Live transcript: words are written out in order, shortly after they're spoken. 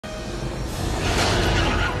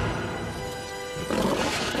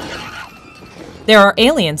There are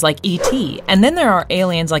aliens like E.T., and then there are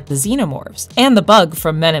aliens like the xenomorphs, and the bug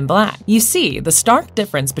from Men in Black. You see, the stark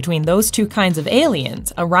difference between those two kinds of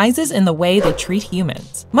aliens arises in the way they treat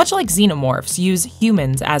humans. Much like xenomorphs use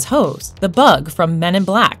humans as hosts, the bug from Men in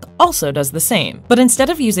Black also does the same. But instead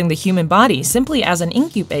of using the human body simply as an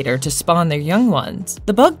incubator to spawn their young ones,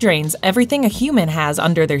 the bug drains everything a human has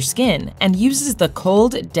under their skin and uses the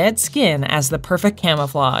cold, dead skin as the perfect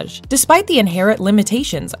camouflage. Despite the inherent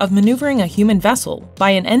limitations of maneuvering a human vessel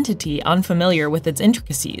by an entity unfamiliar with its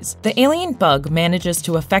intricacies, the alien bug manages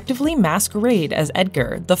to effectively masquerade as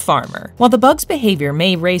Edgar, the farmer. While the bug's behavior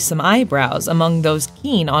may raise some eyebrows among those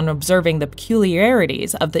keen on observing the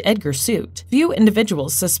peculiarities of the Edgar suit, few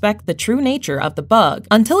individuals suspect the true nature of the bug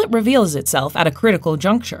until it reveals itself at a critical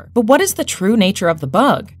juncture. But what is the true nature of the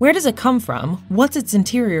bug? Where does it come from? What's its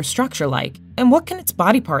interior structure like? And what can its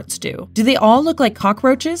body parts do? Do they all look like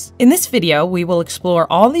cockroaches? In this video, we will explore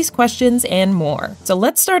all these questions and more. So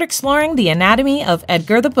let's start exploring the anatomy of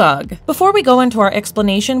Edgar the Bug. Before we go into our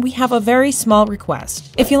explanation, we have a very small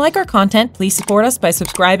request. If you like our content, please support us by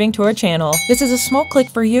subscribing to our channel. This is a small click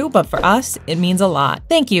for you, but for us, it means a lot.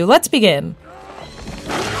 Thank you, let's begin.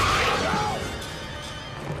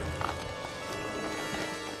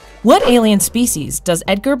 What alien species does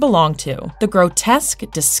Edgar belong to? The grotesque,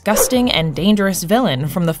 disgusting, and dangerous villain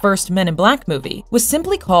from the first Men in Black movie was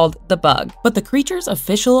simply called the Bug, but the creature's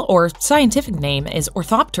official or scientific name is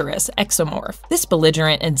Orthopterus exomorph. This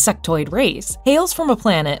belligerent insectoid race hails from a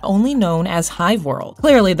planet only known as Hive World.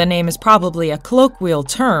 Clearly, the name is probably a colloquial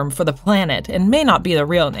term for the planet and may not be the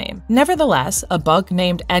real name. Nevertheless, a bug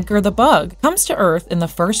named Edgar the Bug comes to Earth in the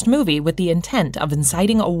first movie with the intent of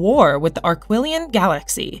inciting a war with the Arquillian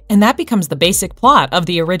galaxy. And that becomes the basic plot of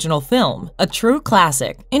the original film, a true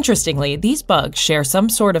classic. Interestingly, these bugs share some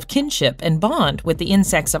sort of kinship and bond with the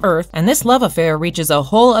insects of Earth, and this love affair reaches a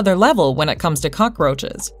whole other level when it comes to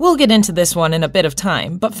cockroaches. We'll get into this one in a bit of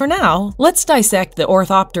time, but for now, let's dissect the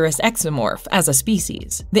Orthopterus exomorph as a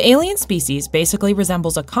species. The alien species basically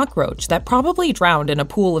resembles a cockroach that probably drowned in a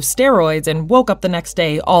pool of steroids and woke up the next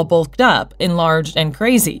day all bulked up, enlarged, and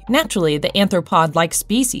crazy. Naturally, the arthropod-like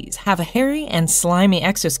species have a hairy and slimy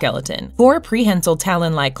exoskeleton, 4 prehensile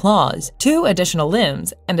talon-like claws, 2 additional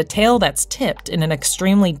limbs, and a tail that's tipped in an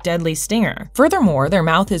extremely deadly stinger. Furthermore, their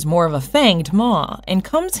mouth is more of a fanged maw and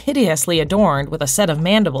comes hideously adorned with a set of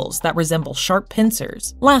mandibles that resemble sharp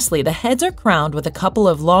pincers. Lastly, the heads are crowned with a couple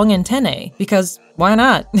of long antennae, because why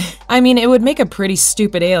not? I mean, it would make a pretty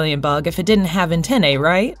stupid alien bug if it didn't have antennae,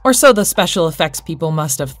 right? Or so the special effects people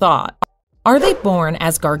must have thought. Are they born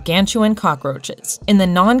as gargantuan cockroaches? In the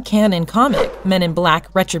non-canon comic, Men in Black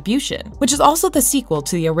Retribution, which is also the sequel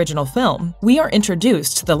to the original film, we are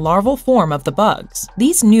introduced to the larval form of the bugs.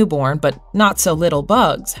 These newborn, but not so little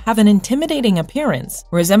bugs, have an intimidating appearance,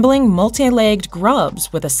 resembling multi-legged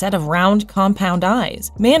grubs with a set of round compound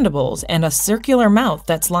eyes, mandibles, and a circular mouth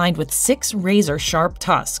that's lined with 6 razor-sharp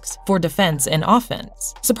tusks for defense and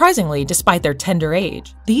offense. Surprisingly, despite their tender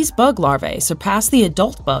age, these bug larvae surpass the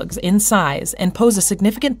adult bugs in size and pose a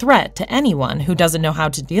significant threat to anyone who doesn't know how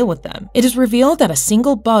to deal with them. It is revealed that a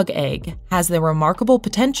single bug egg has the remarkable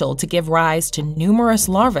potential to give rise to numerous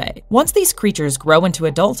larvae. Once these creatures grow into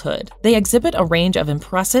adulthood, they exhibit a range of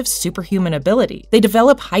impressive superhuman ability. They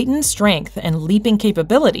develop heightened strength and leaping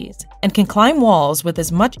capabilities, and can climb walls with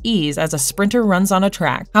as much ease as a sprinter runs on a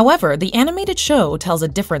track. However, the animated show tells a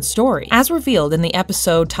different story. As revealed in the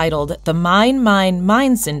episode titled The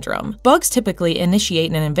Mine Syndrome, bugs typically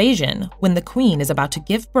initiate an invasion when the queen is about to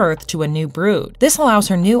give birth to a new brood. This allows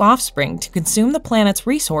her new offspring to consume the planet's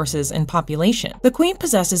resources and population. The queen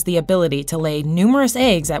possesses the ability to lay numerous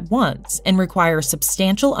eggs at once and requires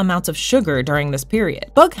substantial amounts of sugar during this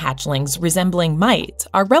period. Bug hatchlings resembling mites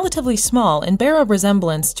are relatively small and bear a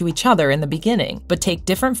resemblance to each other in the beginning, but take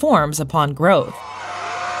different forms upon growth.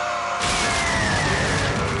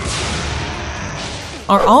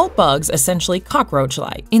 Are all bugs essentially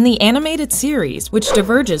cockroach-like? In the animated series, which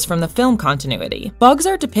diverges from the film continuity, bugs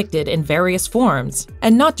are depicted in various forms,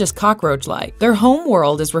 and not just cockroach-like. Their home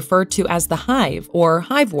world is referred to as the Hive, or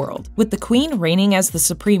Hive World, with the queen reigning as the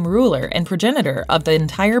supreme ruler and progenitor of the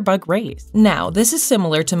entire bug race. Now, this is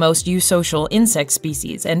similar to most eusocial insect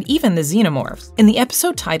species, and even the xenomorphs. In the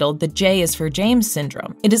episode titled The J is for James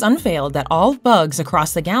Syndrome, it is unveiled that all bugs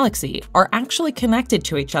across the galaxy are actually connected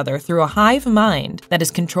to each other through a hive mind that is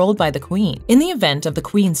controlled by the queen. In the event of the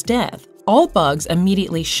queen's death, all bugs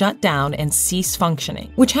immediately shut down and cease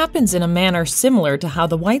functioning, which happens in a manner similar to how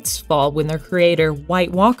the whites fall when their creator,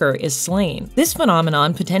 White Walker, is slain. This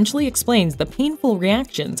phenomenon potentially explains the painful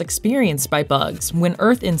reactions experienced by bugs when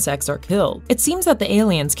Earth insects are killed. It seems that the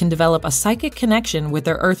aliens can develop a psychic connection with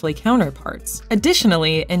their earthly counterparts.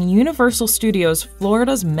 Additionally, in Universal Studios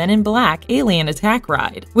Florida's Men in Black Alien Attack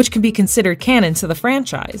Ride, which can be considered canon to the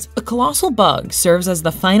franchise, a colossal bug serves as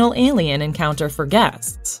the final alien encounter for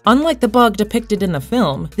guests. Unlike the bug depicted in the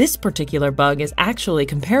film, this particular bug is actually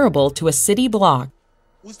comparable to a city block.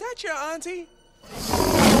 Was that your auntie?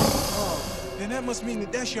 Oh, then that must mean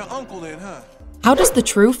that that's your uncle then, huh? How does the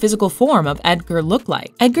true physical form of Edgar look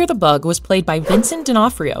like? Edgar the Bug was played by Vincent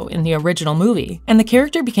D'Onofrio in the original movie, and the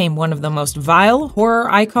character became one of the most vile horror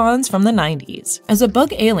icons from the 90s. As a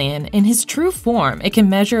bug alien, in his true form, it can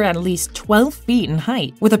measure at least 12 feet in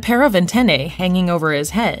height, with a pair of antennae hanging over his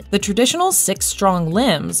head, the traditional 6-strong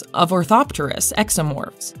limbs of orthopterous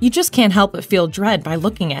exomorphs. You just can't help but feel dread by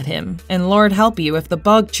looking at him, and Lord help you if the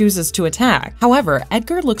bug chooses to attack. However,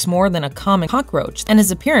 Edgar looks more than a common cockroach, and his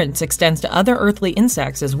appearance extends to other earthly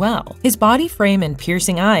insects as well. His body frame and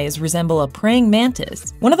piercing eyes resemble a praying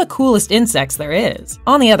mantis, one of the coolest insects there is.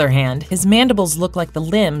 On the other hand, his mandibles look like the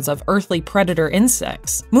limbs of earthly predator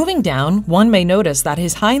insects. Moving down, one may notice that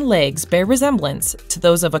his hind legs bear resemblance to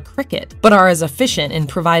those of a cricket, but are as efficient in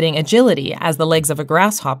providing agility as the legs of a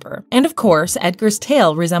grasshopper. And of course, Edgar's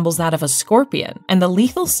tail resembles that of a scorpion, and the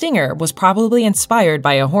lethal stinger was probably inspired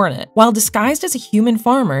by a hornet. While disguised as a human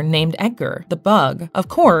farmer named Edgar, the bug, of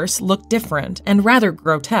course, looked different and rather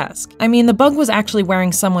grotesque. I mean, the bug was actually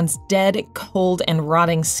wearing someone's dead, cold, and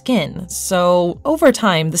rotting skin, so over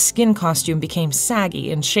time, the skin costume became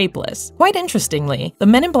saggy and shapeless. Quite interestingly, the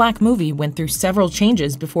Men in Black movie went through several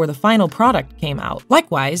changes before the final product came out.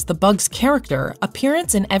 Likewise, the bug's character,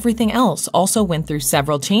 appearance, and everything else also went through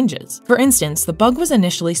several changes. For instance, the bug was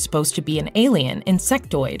initially supposed to be an alien,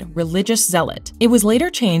 insectoid, religious zealot. It was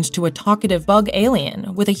later changed to a talkative bug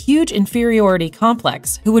alien with a huge inferiority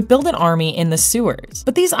complex who would build an army in the sewers.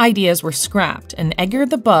 But these ideas were scrapped, and Edgar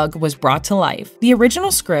the Bug was brought to life. The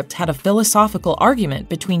original script had a philosophical argument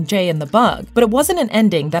between Jay and the bug, but it wasn't an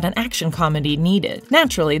ending that an action comedy needed.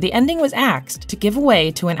 Naturally, the ending was axed to give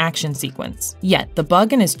way to an action sequence. Yet, the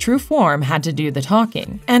bug in his true form had to do the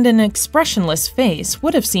talking, and an expressionless face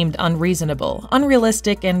would have seemed unreasonable,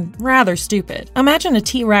 unrealistic, and rather stupid. Imagine a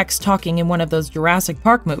T-Rex talking in one of those Jurassic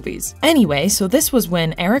Park movies. Anyway, so this was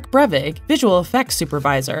when Eric Brevig, visual effects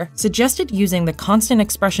supervisor, suggested using the constant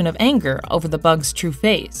expression of anger over the bug's true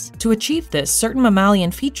face. To achieve this, certain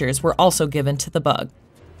mammalian features were also given to the bug.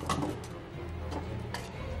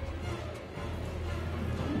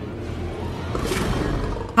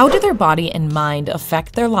 How do their body and mind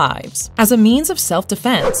affect their lives? As a means of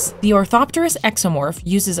self-defense, the orthopterous exomorph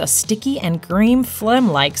uses a sticky and green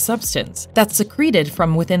phlegm-like substance that's secreted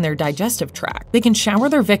from within their digestive tract. They can shower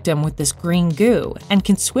their victim with this green goo and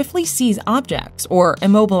can swiftly seize objects or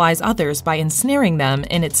immobilize others by ensnaring them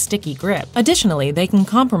in its sticky grip. Additionally, they can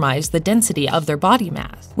compromise the density of their body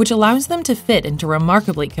mass, which allows them to fit into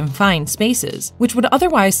remarkably confined spaces, which would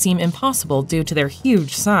otherwise seem impossible due to their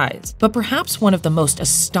huge size. But perhaps one of the most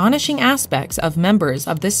astonishing aspects of members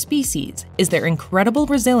of this species is their incredible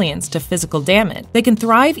resilience to physical damage. They can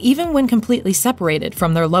thrive even when completely separated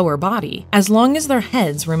from their lower body, as long as their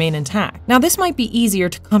heads remain intact. Now, this might be easier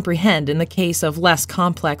to comprehend in the case of less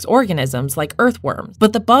complex organisms like earthworms,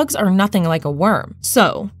 but the bugs are nothing like a worm.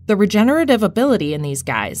 So, the regenerative ability in these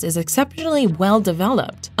guys is exceptionally well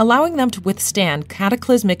developed, allowing them to withstand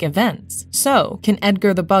cataclysmic events. So, can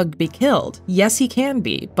Edgar the Bug be killed? Yes, he can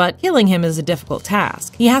be, but killing him is a difficult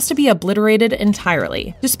task. He has to be obliterated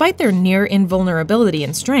entirely. Despite their near invulnerability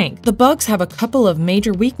and strength, the bugs have a couple of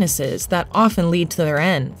major weaknesses that often lead to their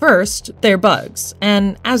end. First, they're bugs,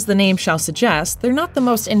 and as the name shall suggest, they're not the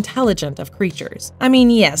most intelligent of creatures. I mean,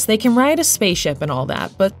 yes, they can ride a spaceship and all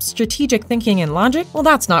that, but strategic thinking and logic, well,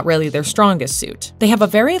 that's not really their strongest suit. They have a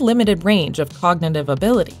very limited range of cognitive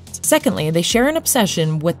abilities. Secondly, they share an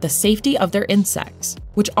obsession with the safety of their insects,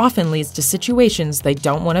 which often leads to situations they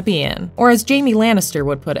don't want to be in. Or as Jaime Lannister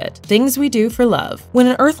would put it, things we do for love. When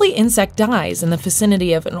an earthly insect dies in the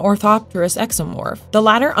vicinity of an orthopterous exomorph, the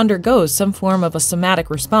latter undergoes some form of a somatic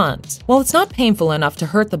response. While it's not painful enough to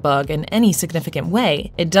hurt the bug in any significant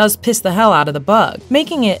way, it does piss the hell out of the bug,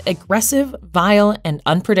 making it aggressive, vile, and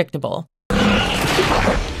unpredictable.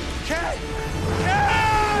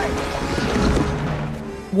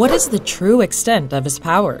 What is the true extent of his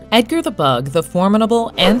power? Edgar the Bug, the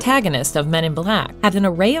formidable antagonist of Men in Black, had an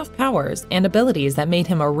array of powers and abilities that made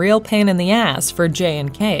him a real pain in the ass for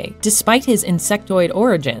J&K. Despite his insectoid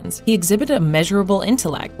origins, he exhibited a measurable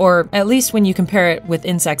intellect, or at least when you compare it with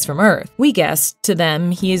insects from Earth. We guess, to them,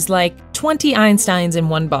 he is like 20 Einsteins in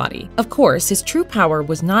one body. Of course, his true power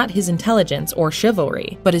was not his intelligence or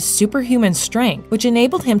chivalry, but his superhuman strength, which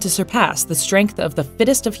enabled him to surpass the strength of the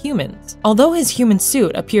fittest of humans. Although his human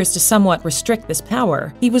suit appears to somewhat restrict this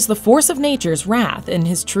power, he was the force of nature's wrath in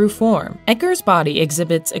his true form. Edgar's body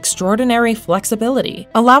exhibits extraordinary flexibility,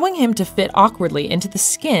 allowing him to fit awkwardly into the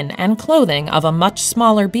skin and clothing of a much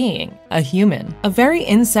smaller being, a human. A very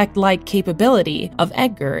insect-like capability of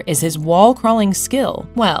Edgar is his wall-crawling skill.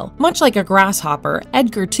 Well, much like a grasshopper,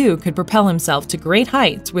 Edgar too could propel himself to great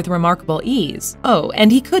heights with remarkable ease. Oh,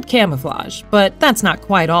 and he could camouflage, but that's not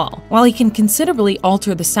quite all. While he can considerably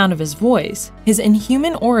alter the sound of his voice, his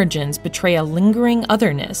inhuman origins betray a lingering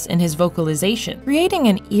otherness in his vocalization, creating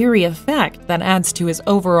an eerie effect that adds to his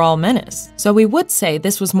overall menace. So we would say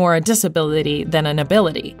this was more a disability than an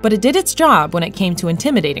ability, but it did its job when it came to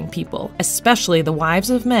intimidating people, especially the wives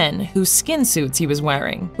of men whose skin suits he was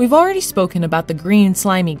wearing. We've already spoken about the green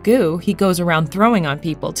slimy goo he goes around throwing on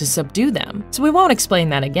people to subdue them, so we won't explain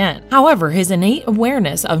that again. However, his innate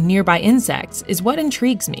awareness of nearby insects is what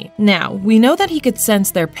intrigues me. Now, we know that he could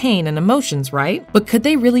sense their pain and emotions, right? But could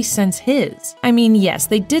they really sense his? I mean, yes,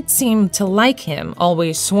 they did seem to like him,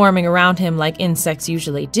 always swarming around him like insects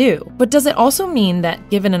usually do. But does it also mean that,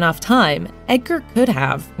 given enough time, Edgar could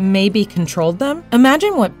have, maybe controlled them?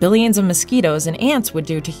 Imagine what billions of mosquitoes and ants would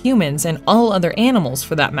do to humans and all other animals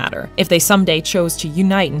for that matter, if they someday chose to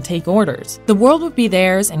unite and take orders. The world would be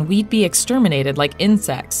theirs and we'd be exterminated like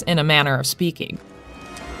insects, in a manner of speaking.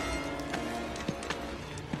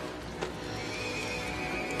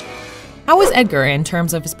 How was Edgar in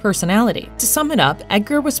terms of his personality? To sum it up,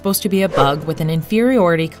 Edgar was supposed to be a bug with an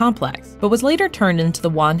inferiority complex, but was later turned into the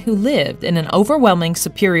one who lived in an overwhelming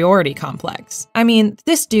superiority complex. I mean,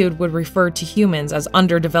 this dude would refer to humans as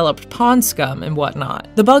underdeveloped pond scum and whatnot.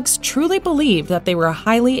 The bugs truly believed that they were a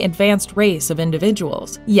highly advanced race of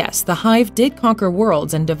individuals. Yes, the Hive did conquer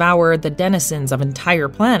worlds and devour the denizens of entire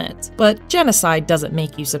planets, but genocide doesn't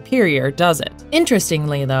make you superior, does it?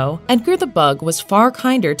 Interestingly though, Edgar the Bug was far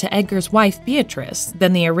kinder to Edgar's wife Beatrice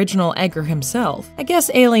than the original Edgar himself. I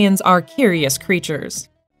guess aliens are curious creatures.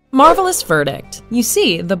 Marvelous verdict. You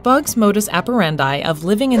see, the bug's modus operandi of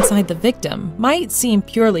living inside the victim might seem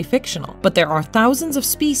purely fictional, but there are thousands of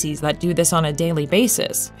species that do this on a daily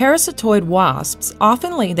basis. Parasitoid wasps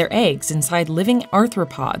often lay their eggs inside living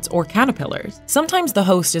arthropods or caterpillars. Sometimes the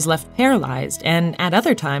host is left paralyzed, and at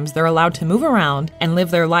other times they're allowed to move around and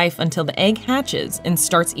live their life until the egg hatches and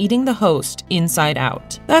starts eating the host inside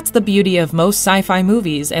out. That's the beauty of most sci-fi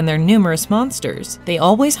movies and their numerous monsters. They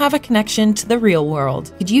always have a connection to the real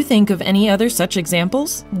world. Could you think of any other such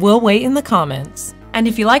examples? We'll wait in the comments. And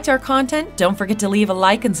if you liked our content, don't forget to leave a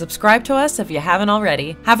like and subscribe to us if you haven't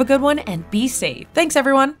already. Have a good one and be safe. Thanks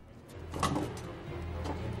everyone!